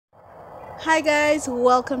Hi guys,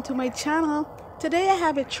 welcome to my channel. Today I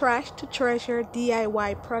have a trash to treasure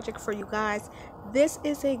DIY project for you guys. This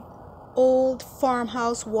is a old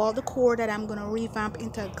farmhouse wall decor that I'm gonna revamp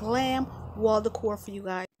into a glam wall decor for you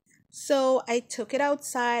guys. So I took it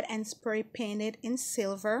outside and spray painted in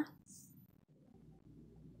silver.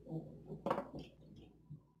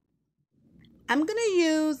 I'm gonna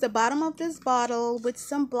use the bottom of this bottle with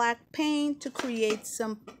some black paint to create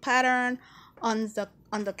some pattern on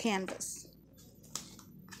the canvas.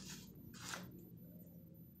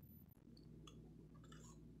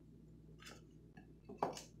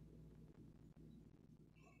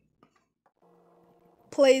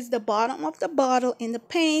 Place the bottom of the bottle in the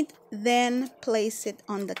paint, then place it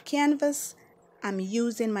on the canvas. I'm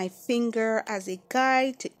using my finger as a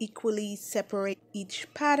guide to equally separate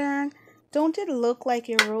each pattern. Don't it look like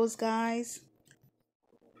a rose, guys?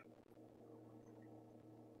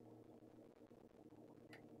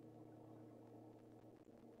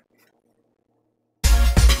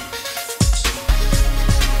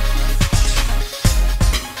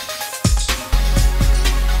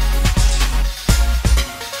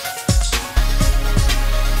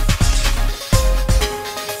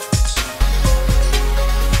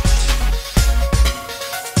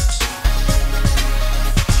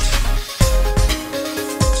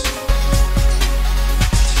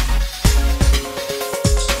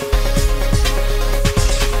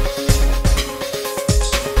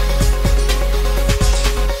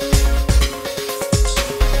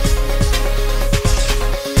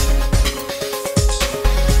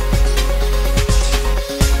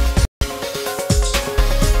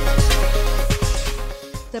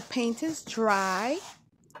 The paint is dry.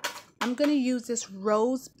 I'm going to use this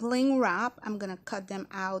rose bling wrap. I'm going to cut them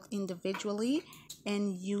out individually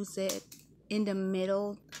and use it in the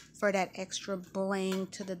middle for that extra bling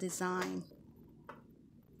to the design.